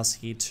birdhouse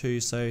here too,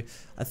 so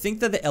I think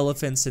that the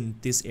elephants in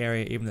this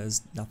area, even though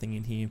there's nothing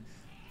in here,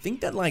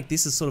 think that like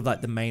this is sort of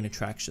like the main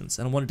attractions,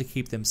 and I wanted to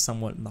keep them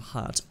somewhat in the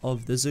heart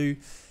of the zoo.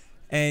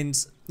 And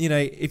you know,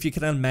 if you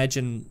can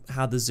imagine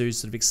how the zoo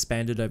sort of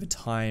expanded over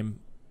time,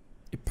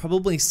 it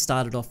probably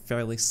started off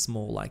fairly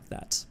small like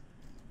that.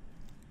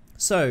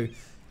 So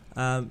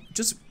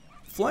just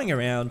flying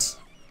around,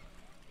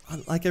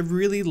 I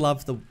really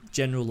love the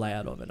general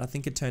layout of it. I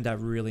think it turned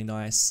out really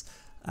nice.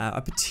 I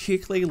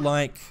particularly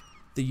like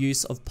the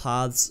use of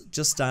paths,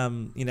 just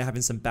you know,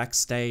 having some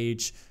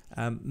backstage,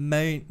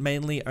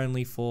 mainly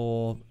only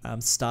for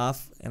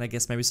staff, and I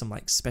guess maybe some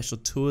like special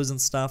tours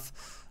and stuff.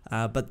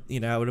 But you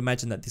know, I would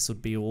imagine that this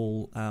would be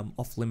all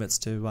off limits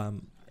to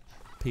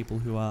people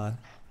who are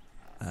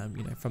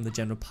you know, from the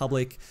general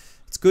public.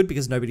 It's good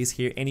because nobody's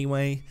here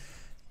anyway.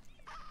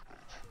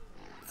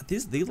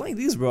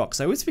 These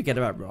rocks, I always forget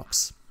about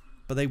rocks,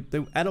 but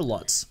they add a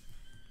lot.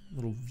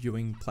 Little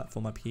viewing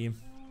platform up here.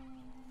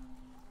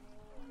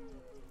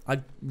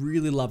 I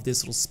really love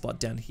this little spot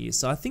down here.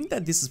 So I think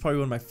that this is probably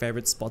one of my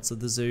favorite spots of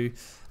the zoo,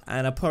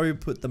 and I probably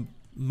put the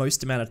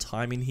most amount of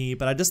time in here,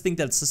 but I just think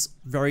that it's just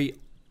very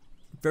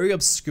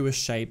obscure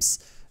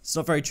shapes. It's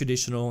not very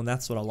traditional, and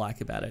that's what I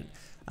like about it.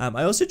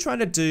 I also try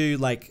to do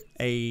like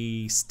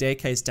a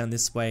staircase down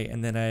this way,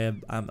 and then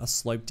a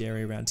sloped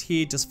area around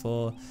here just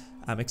for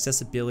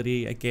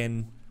accessibility.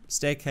 Again,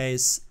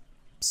 staircase,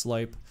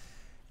 slope,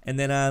 and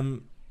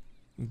then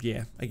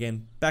yeah,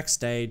 again,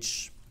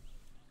 backstage,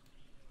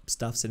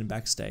 stuff sitting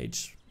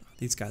backstage.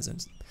 These guys are,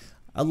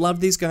 I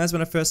loved these guys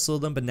when I first saw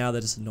them, but now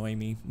they're just annoying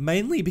me,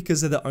 mainly because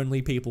they're the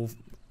only people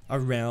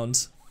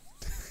around.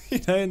 You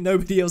know,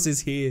 nobody else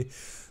is here.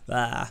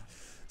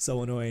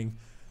 So annoying.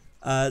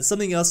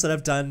 Something else that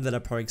I've done that I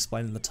probably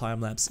explained in the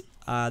time lapse,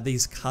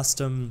 these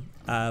custom,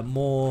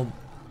 more,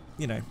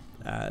 you know,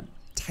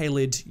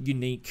 tailored,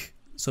 unique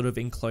sort of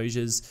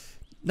enclosures.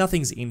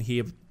 Nothing's in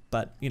here,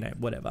 but you know,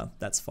 whatever,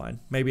 that's fine.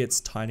 Maybe it's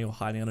tiny or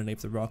hiding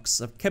underneath the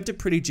rocks. I've kept it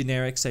pretty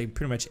generic, so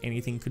pretty much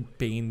anything could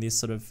be in this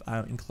sort of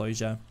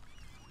enclosure.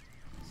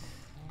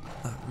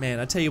 Oh, man,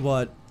 I tell you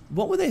what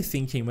were they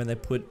thinking when they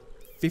put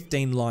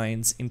 15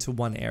 lines into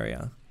one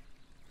area?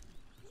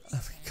 I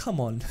mean, come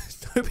on,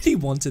 nobody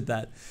wanted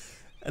that.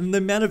 And the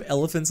amount of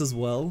elephants as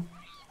well.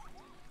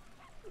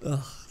 Ugh,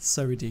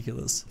 so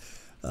ridiculous.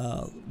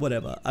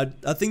 Whatever. I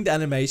think the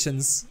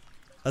animations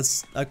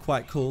are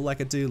quite cool. Like,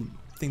 I do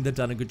think they've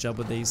done a good job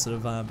with these sort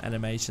of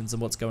animations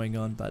and what's going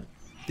on, but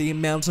the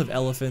amount of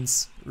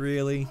elephants,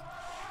 really,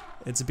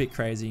 it's a bit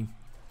crazy.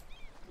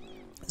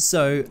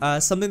 So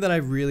something that I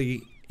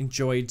really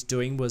enjoyed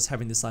doing was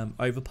having this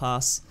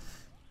overpass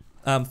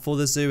for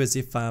the zoo, as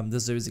if the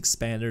zoo has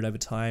expanded over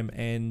time,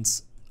 and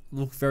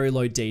look very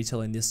low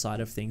detail in this side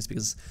of things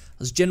because I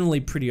was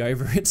generally pretty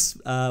over it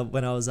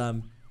when I was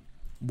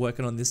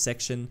working on this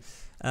section.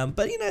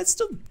 But you know, it's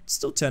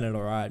still turned out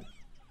alright.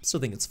 Still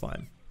think it's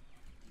fine.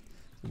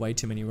 Way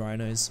too many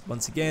rhinos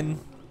once again.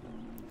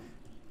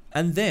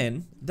 And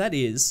then that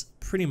is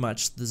pretty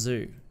much the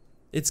zoo.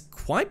 It's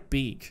quite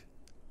big,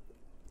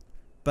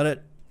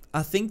 but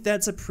I think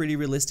that's a pretty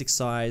realistic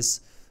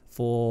size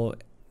for,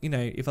 you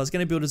know, if I was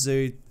going to build a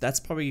zoo, that's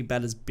probably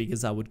about as big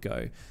as I would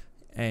go.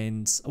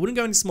 And I wouldn't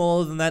go any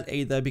smaller than that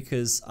either,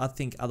 because I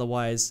think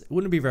otherwise it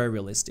wouldn't be very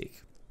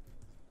realistic.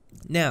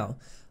 Now,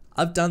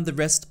 I've done the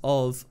rest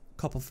of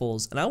Copper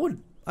Falls, and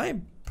I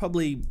am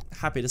probably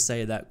happy to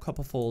say that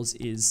Copper Falls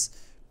is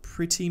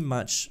pretty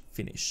much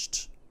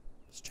finished.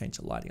 Let's change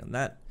the lighting on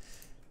that.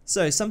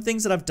 So some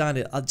things that I've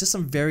done are just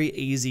some very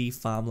easy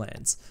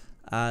farmlands.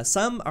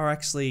 Some are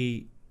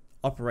actually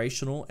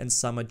operational, and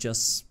some are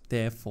just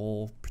there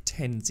for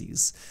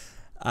pretensies.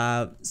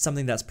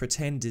 Something that's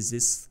pretend is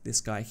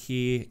this guy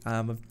here.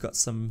 I've got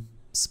some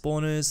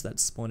spawners that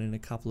spawn in a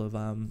couple of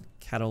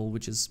cattle,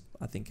 which is,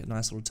 I think, a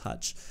nice little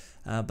touch.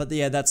 But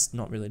yeah, that's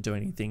not really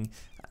doing anything.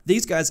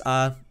 These guys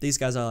are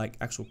like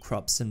actual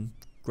crops and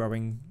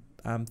growing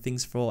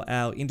things for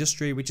our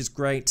industry, which is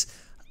great.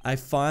 I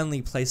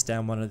finally placed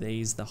down one of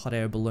these, the hot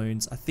air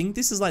balloons. I think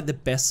this is like the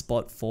best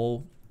spot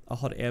for a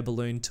hot air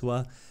balloon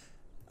tour.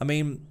 I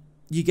mean,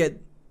 you get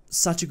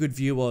such a good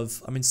view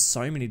of, I mean,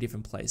 so many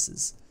different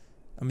places.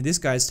 I mean, this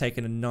guy's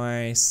taken a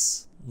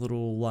nice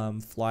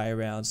little fly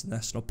around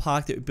national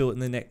park that we built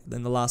in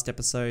the last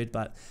episode,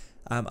 but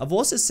I've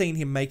also seen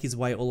him make his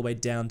way all the way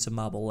down to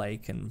Marble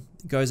Lake and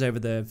goes over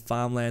the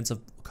farmlands of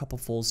Copper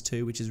Falls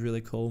too, which is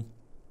really cool.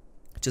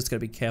 Just got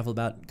to be careful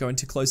about going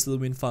too close to the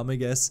wind farm, I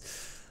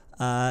guess.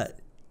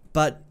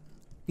 But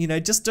you know,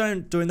 just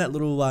doing that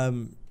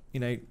little you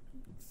know,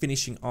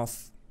 finishing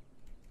off.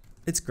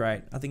 It's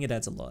great. I think it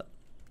adds a lot.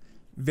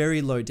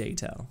 Very low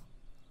detail.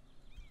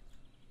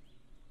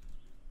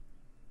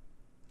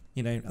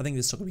 You know, I think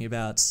this took me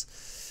about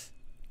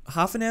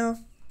half an hour.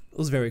 It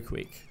was very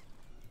quick.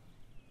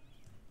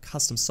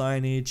 Custom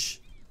signage.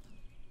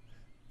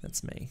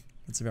 That's me.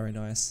 That's very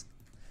nice.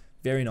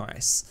 Very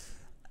nice.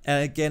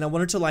 Again, I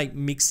wanted to like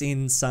mix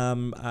in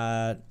some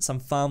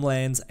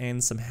farmlands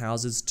and some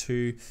houses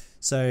too.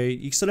 So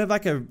you sort of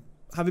like have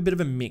a bit of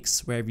a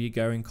mix wherever you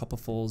go in Copper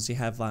Falls. You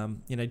have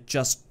you know,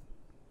 just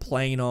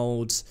plain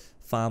old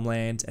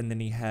farmland, and then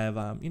you have,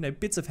 you know,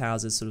 bits of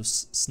houses sort of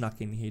snuck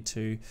in here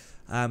too.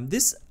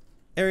 This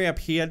area up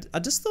here, I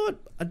just thought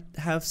I'd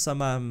have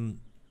some,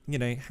 you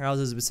know,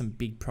 houses with some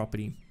big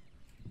property.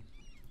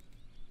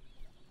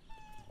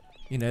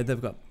 You know,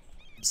 they've got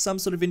some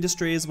sort of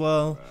industry as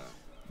well.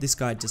 This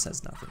guy just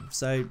has nothing.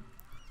 So,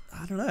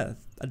 I don't know.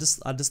 I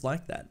just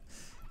like that.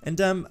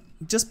 And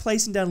just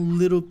placing down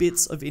little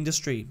bits of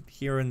industry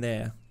here and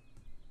there.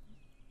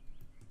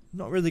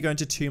 Not really going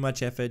to too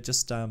much effort,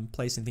 just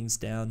placing things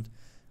down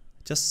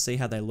just to see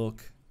how they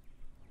look.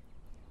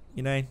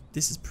 You know,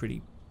 this is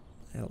pretty,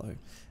 hello.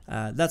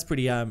 That's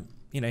pretty,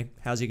 you know,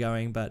 how's it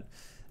going? But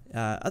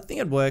I think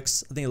it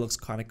works. I think it looks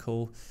kind of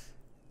cool.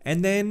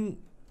 And then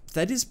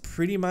that is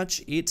pretty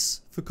much it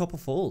for Copper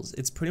Falls.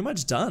 It's pretty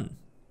much done.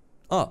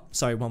 Oh,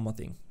 sorry, one more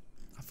thing.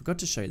 I forgot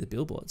to show you the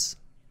billboards.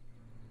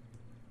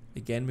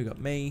 Again, we got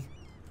me.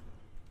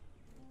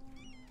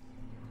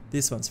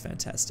 This one's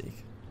fantastic.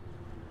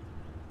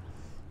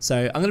 So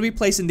I'm going to be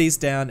placing these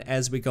down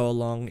as we go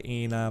along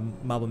in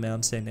Marble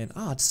Mountain. And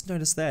I just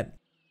noticed that.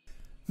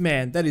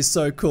 Man, that is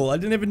so cool. I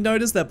didn't even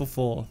notice that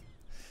before.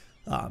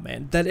 Oh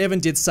man, that Evan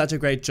did such a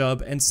great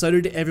job, and so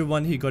did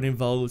everyone who got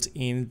involved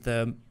in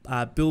the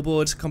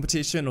billboard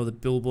competition, or the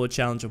billboard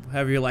challenge, or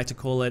however you like to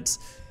call it.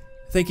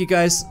 Thank you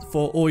guys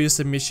for all your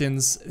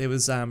submissions. It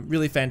was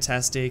really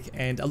fantastic,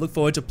 and I look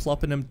forward to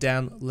plopping them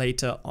down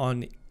later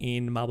on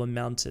in Marble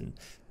Mountain.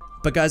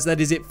 But guys,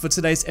 that is it for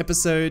today's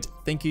episode.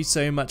 Thank you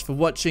so much for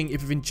watching.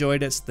 If you've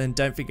enjoyed it, then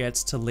don't forget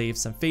to leave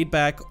some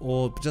feedback,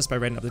 or just by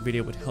rating up the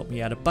video would help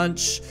me out a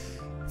bunch.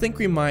 I think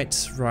we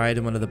might ride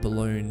in one of the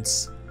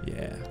balloons.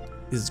 Yeah,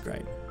 this is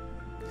great.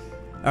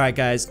 Alright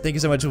guys, thank you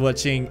so much for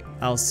watching.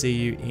 I'll see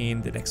you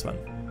in the next one.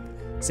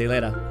 See you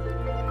later.